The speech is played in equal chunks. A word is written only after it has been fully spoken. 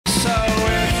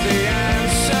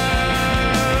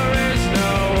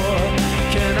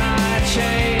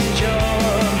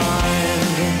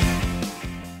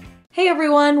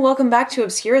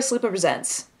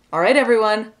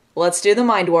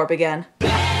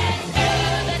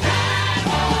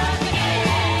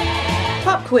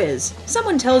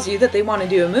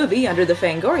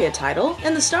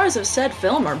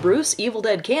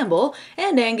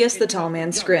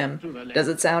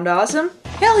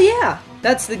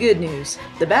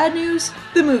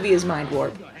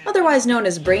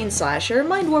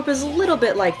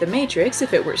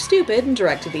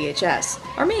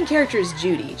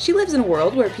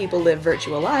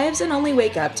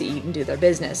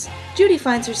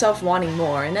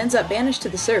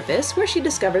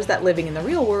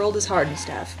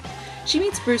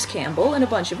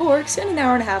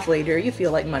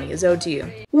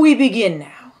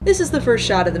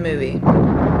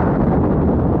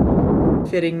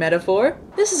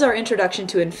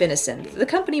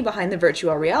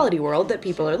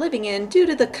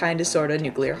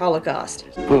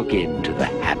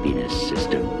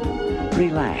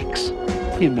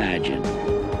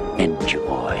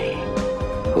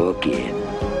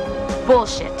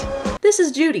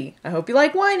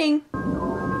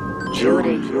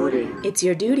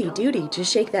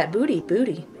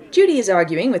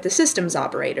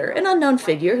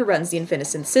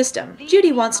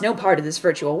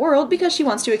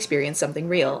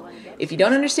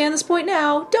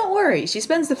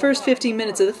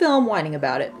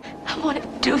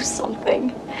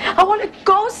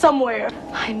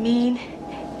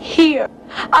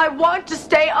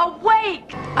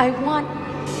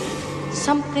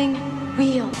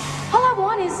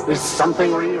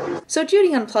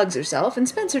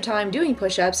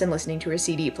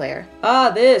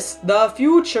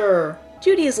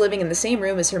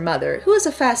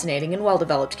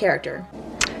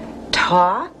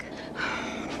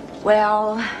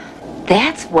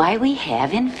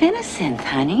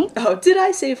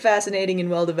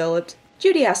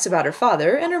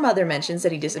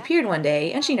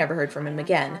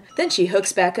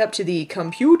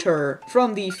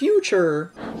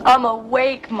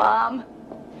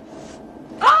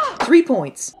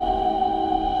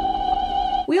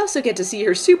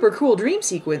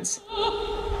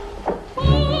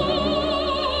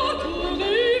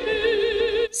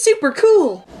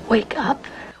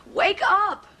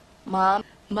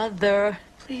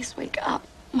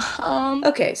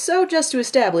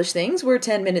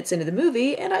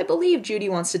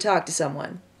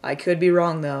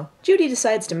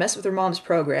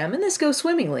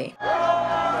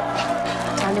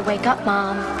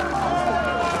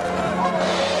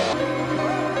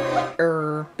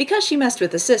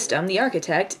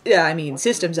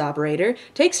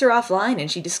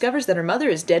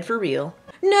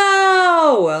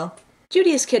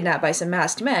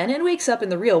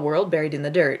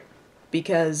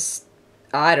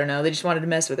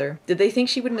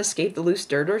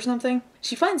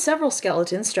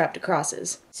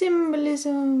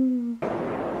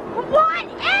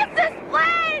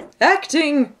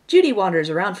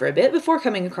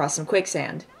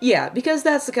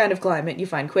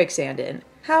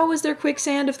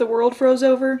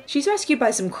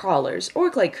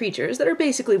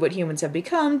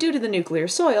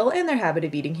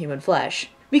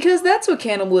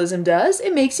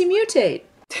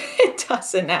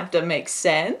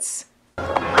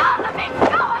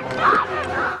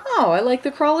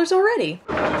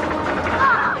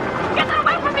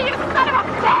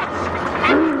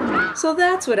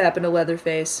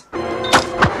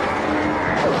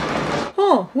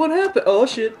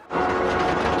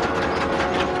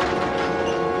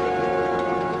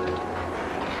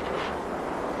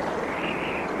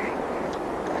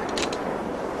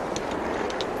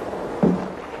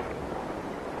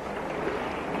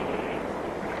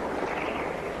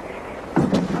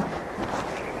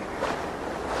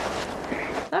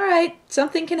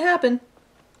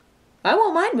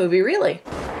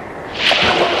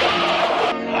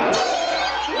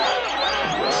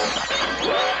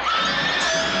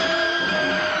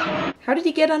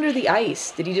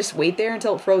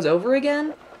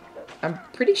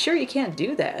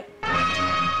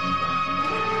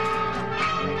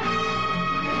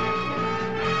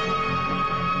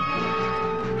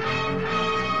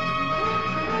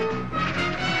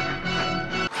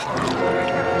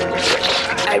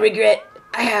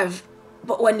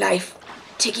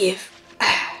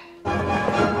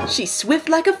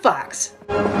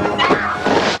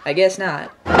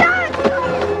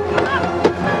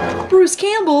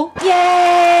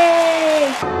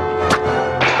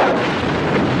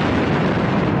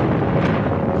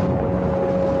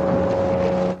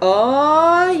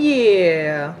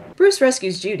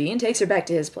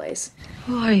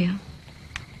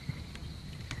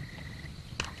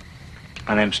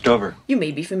My name's Stover. You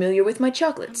may be familiar with my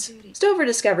chocolates. Stover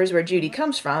discovers where Judy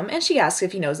comes from, and she asks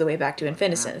if he knows the way back to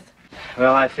Infinisynth.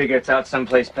 Well, I figure it's out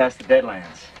someplace past the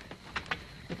Deadlands.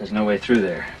 But there's no way through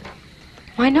there.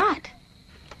 Why not?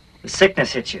 The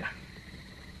sickness hits you.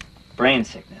 Brain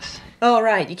sickness. Oh,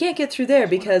 right, you can't get through there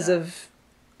because of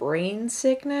brain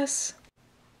sickness?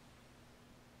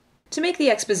 To make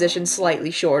the exposition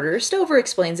slightly shorter, Stover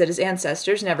explains that his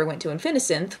ancestors never went to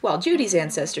Infinisynth, while Judy's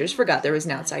ancestors forgot there was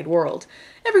an outside world.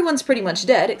 Everyone's pretty much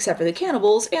dead except for the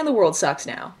cannibals, and the world sucks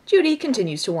now. Judy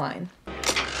continues to whine.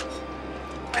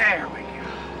 There we go.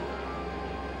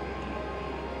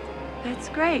 That's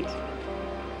great.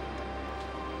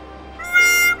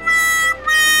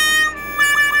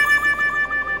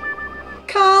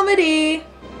 Comedy!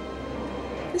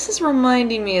 This is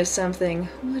reminding me of something.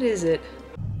 What is it?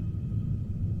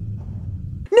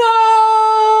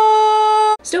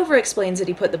 No! Stover explains that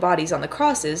he put the bodies on the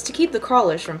crosses to keep the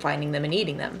crawlers from finding them and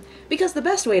eating them, because the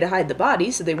best way to hide the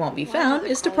bodies so they won't be found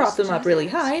is to prop them up really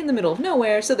high in the middle of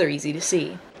nowhere so they're easy to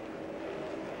see.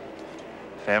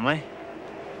 Family?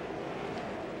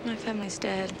 My family's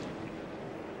dead.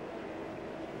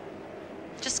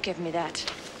 Just give me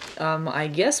that. I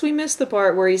guess we missed the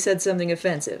part where he said something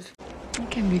offensive.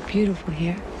 It can be beautiful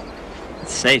here.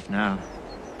 It's safe now.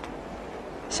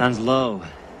 Sun's low.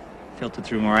 Filtered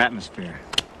through more atmosphere.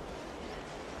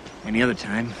 Any other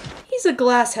time. He's a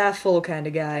glass half full kind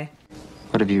of guy.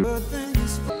 What have you...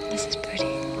 This is pretty.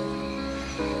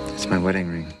 It's my wedding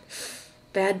ring.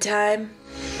 Bad time?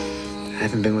 I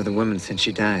haven't been with a woman since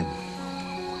she died.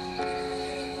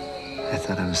 I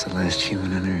thought I was the last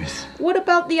human on Earth. What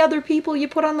about the other people you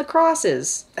put on the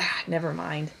crosses? Ah, never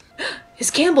mind. His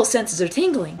Campbell senses are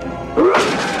tingling.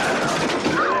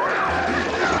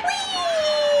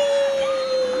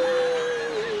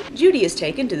 Judy is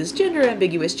taken to this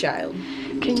gender-ambiguous child.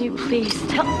 Can you please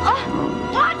tell... Oh,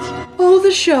 what? Oh,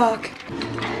 the shock!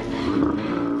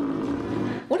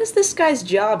 What is this guy's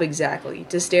job exactly?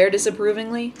 To stare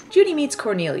disapprovingly? Judy meets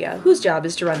Cornelia, whose job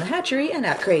is to run the hatchery and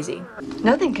act crazy.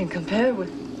 Nothing can compare with...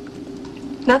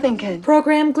 Nothing can...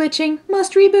 Program glitching.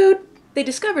 Must reboot. They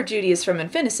discover Judy is from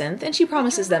Infinisynth, and she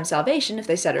promises them salvation if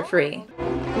they set her free.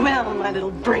 Well, my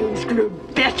little brain-screwed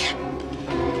bitch.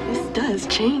 This does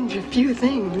change a few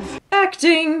things.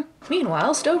 Acting!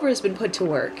 Meanwhile, Stover has been put to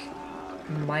work.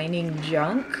 Mining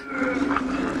junk?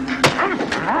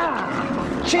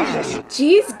 Jesus!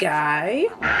 Jeez, guy.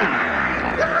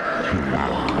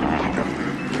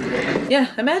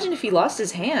 Yeah, imagine if he lost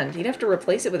his hand. He'd have to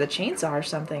replace it with a chainsaw or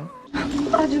something.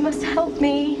 Claude, you must help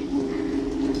me.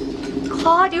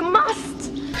 Claude, you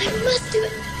must! I must do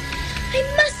it! I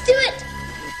must do it!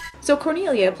 So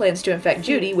Cornelia plans to infect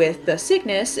Judy with the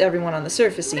sickness everyone on the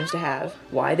surface seems to have.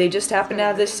 Why they just happen to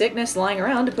have this sickness lying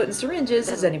around to put in syringes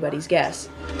is anybody's guess.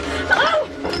 Oh!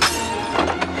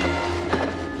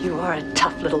 You are a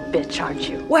tough little bitch, aren't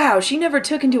you? Wow, she never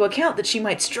took into account that she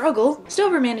might struggle.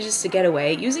 Stover manages to get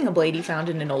away using a blade he found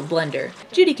in an old blender.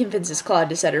 Judy convinces Claude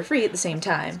to set her free at the same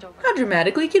time. How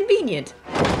dramatically convenient.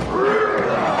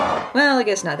 Well, I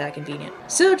guess not that convenient.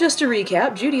 So just to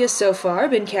recap, Judy has so far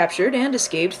been captured and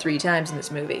escaped 3 times in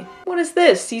this movie. What is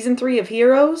this, season 3 of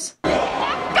Heroes? Go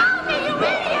me, you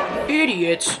idiot!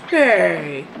 Idiots!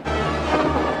 Hey!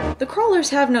 The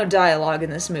crawlers have no dialogue in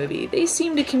this movie. They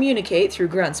seem to communicate through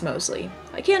grunts mostly.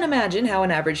 I can't imagine how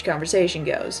an average conversation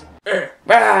goes.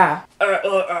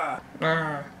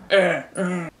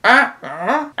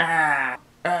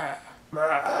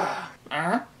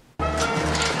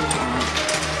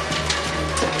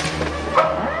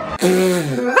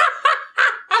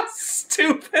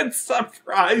 Stupid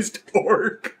surprised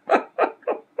orc.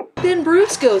 Then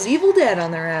Bruce goes Evil Dead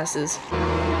on their asses.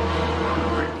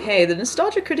 Hey, the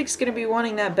nostalgia critic's gonna be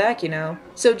wanting that back, you know.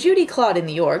 So Judy, Claude, and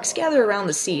the orcs gather around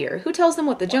the seer, who tells them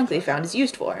what the junk they found is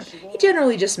used for. He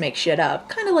generally just makes shit up,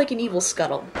 kinda like an evil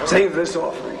scuttle. Save this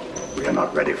offering. We are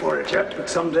not ready for it yet, but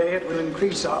someday it will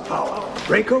increase our power.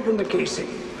 Break open the casing.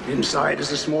 Inside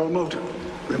is a small motor.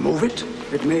 Remove it.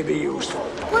 It may be useful.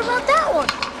 What about that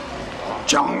one?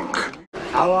 Junk.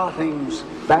 How are things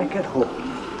back at home?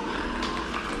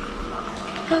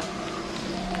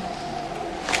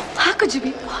 How could you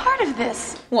be part of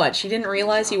this? What, she didn't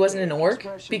realize he wasn't an orc?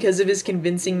 Because of his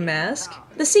convincing mask?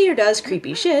 The seer does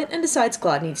creepy shit and decides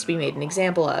Claude needs to be made an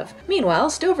example of. Meanwhile,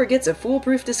 Stover gets a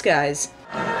foolproof disguise.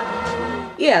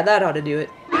 Yeah, that ought to do it.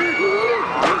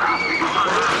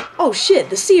 Oh shit,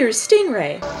 the seer's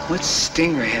stingray! What's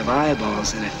stingray have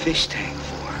eyeballs in a fish tank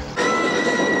for?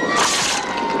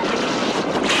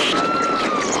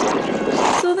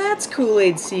 So that's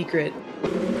Kool-Aid's secret.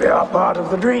 We are part of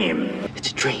the dream.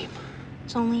 It's a dream.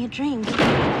 It's only a dream.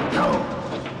 No.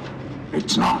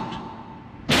 It's not.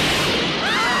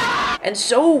 And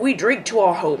so we drink to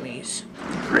our homies.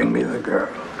 Bring me the girl.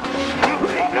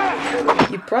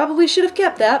 You probably should have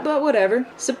kept that, but whatever.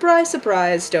 Surprise,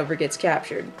 surprise, Stover gets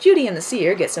captured. Judy and the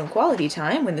seer get some quality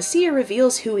time when the seer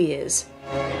reveals who he is.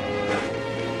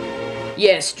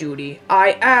 Yes, Judy,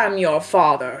 I am your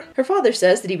father. Her father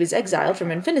says that he was exiled from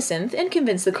Infinisynth and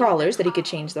convinced the crawlers that he could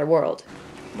change their world.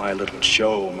 My little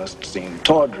show must seem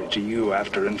tawdry to you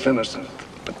after Infinisynth,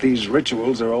 but these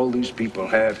rituals are all these people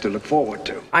have to look forward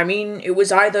to. I mean, it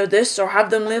was either this or have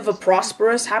them live a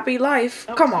prosperous, happy life.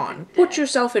 Come on, put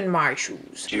yourself in my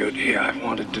shoes. Judy, I've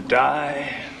wanted to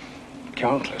die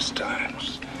countless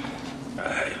times.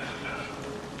 I've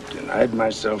denied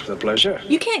myself the pleasure.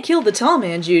 You can't kill the tall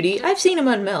man, Judy. I've seen him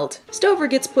unmelt. Stover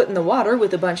gets put in the water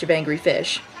with a bunch of angry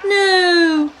fish.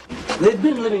 No! They'd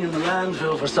been living in the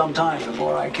landfill for some time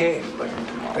before I came, but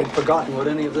they'd forgotten what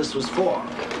any of this was for.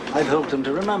 I've helped them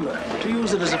to remember, to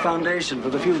use it as a foundation for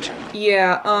the future.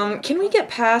 Yeah, can we get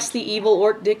past the evil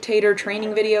orc dictator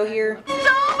training video here?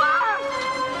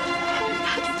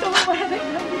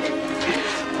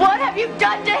 What have you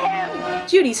done to him?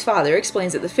 Judy's father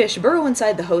explains that the fish burrow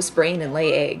inside the host's brain and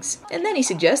lay eggs, and then he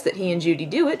suggests that he and Judy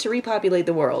do it to repopulate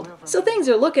the world. So things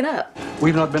are looking up.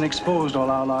 We've not been exposed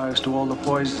all our lives to all the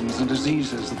poisons and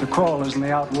diseases that the crawlers and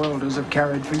the outworlders have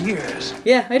carried for years.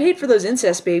 Yeah, I'd hate for those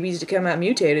incest babies to come out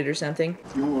mutated or something.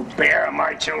 You will bear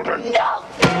my children. No!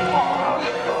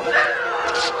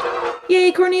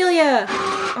 Yay, Cornelia!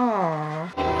 Aww.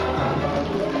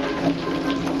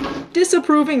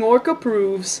 Disapproving orc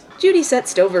approves. Judy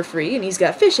sets Stover free and he's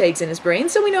got fish eggs in his brain,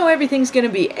 so we know everything's gonna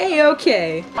be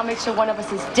A-okay. I'll make sure one of us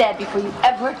is dead before you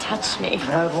ever touch me.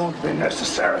 That won't be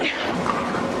necessary.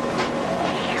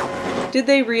 Did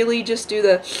they really just do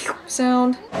the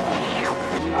sound?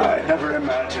 I never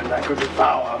imagined I could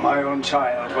devour my own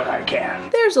child, but I can.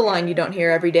 There's a line you don't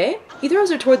hear every day. He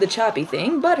throws her toward the choppy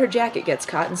thing, but her jacket gets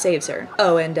caught and saves her.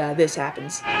 Oh, and this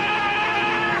happens.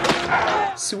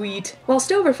 Sweet. While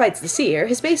Stover fights the seer,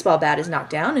 his baseball bat is knocked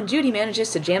down and Judy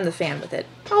manages to jam the fan with it.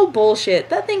 Oh bullshit,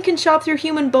 that thing can chop through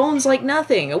human bones like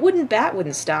nothing. A wooden bat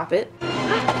wouldn't stop it.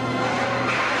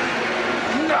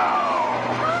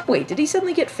 No! Wait, did he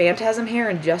suddenly get phantasm hair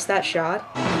in just that shot?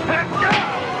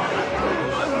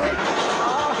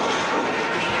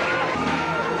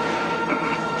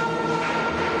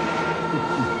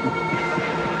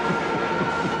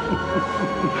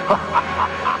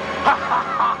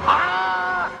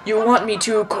 You want me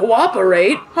to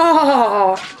cooperate?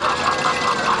 Ha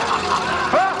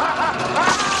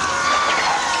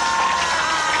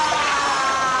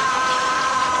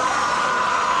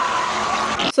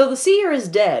So the seer is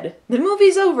dead. The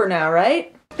movie's over now,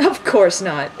 right? Of course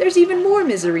not. There's even more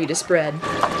misery to spread.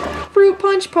 Fruit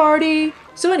punch party!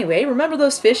 So anyway, remember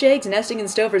those fish eggs nesting in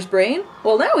Stover's brain?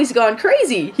 Well, now he's gone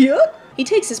crazy! Yup! He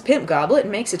takes his pimp goblet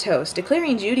and makes a toast,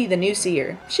 declaring Judy the new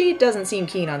seer. She doesn't seem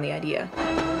keen on the idea.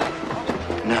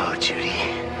 No, Judy.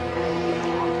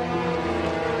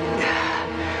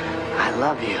 I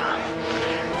love you.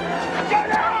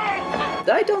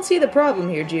 I don't see the problem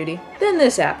here, Judy. Then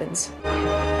this happens.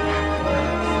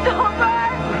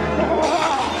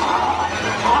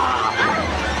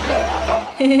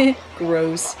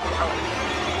 Gross.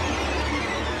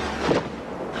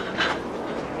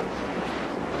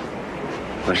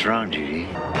 What's wrong, Judy?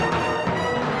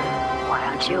 Why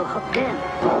aren't you hooked in?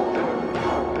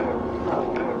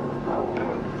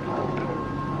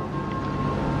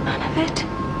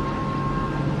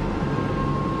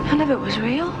 None of it was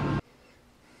real.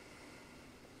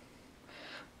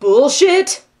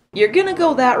 Bullshit! You're gonna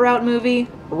go that route, movie?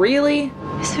 Really?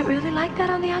 Is it really like that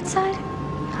on the outside?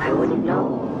 I wouldn't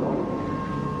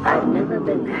know. I've never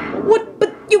been there. What?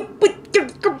 But you...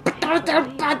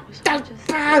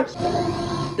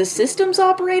 The systems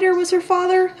operator was her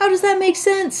father? How does that make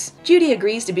sense? Judy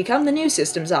agrees to become the new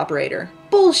systems operator.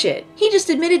 Bullshit. He just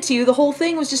admitted to you the whole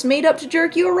thing was just made up to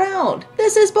jerk you around.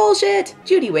 This is bullshit.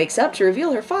 Judy wakes up to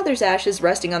reveal her father's ashes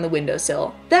resting on the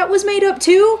windowsill. That was made up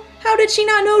too? How did she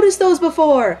not notice those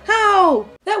before? How?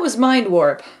 That was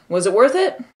Mindwarp. Was it worth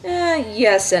it?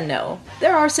 Yes and no.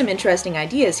 There are some interesting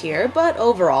ideas here, but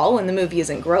overall, when the movie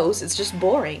isn't gross, it's just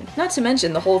boring. Not to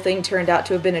mention the whole thing turned out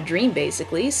to have been a dream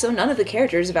basically, so none of the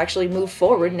characters have actually moved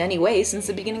forward in any way since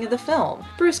the beginning of the film.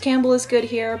 Bruce Campbell is good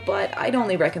here, but I'd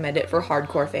only recommend it for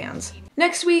hardcore fans.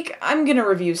 Next week, I'm gonna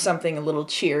review something a little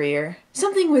cheerier.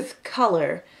 Something with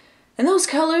color. And those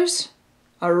colors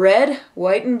are red,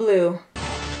 white, and blue.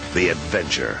 The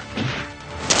adventure.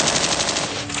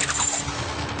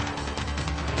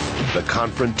 The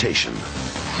confrontation.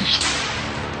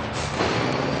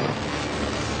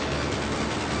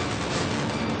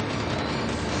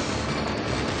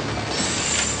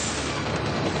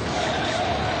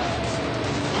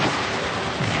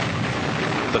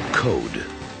 The code.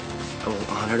 I will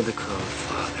honor the code,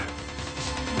 Father.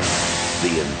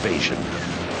 The invasion.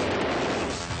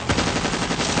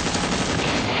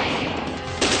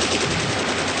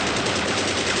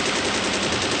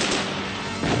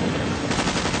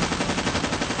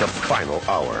 The final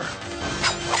hour.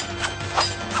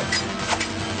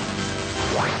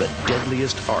 The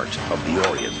deadliest art of the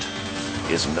Orient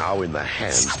is now in the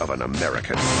hands of an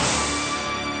American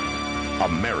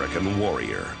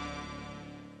warrior.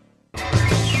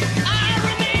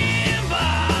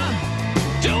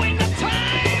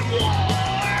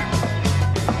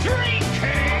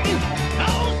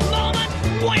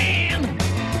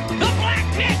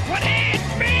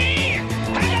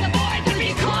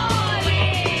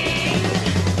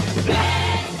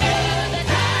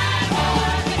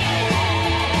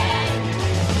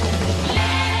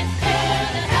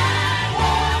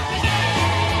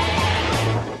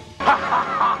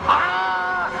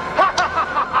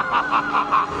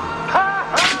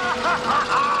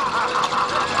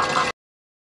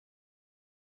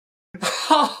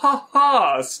 Ha ha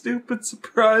ha! Stupid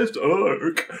surprised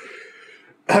orc.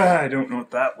 I don't know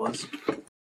what that was.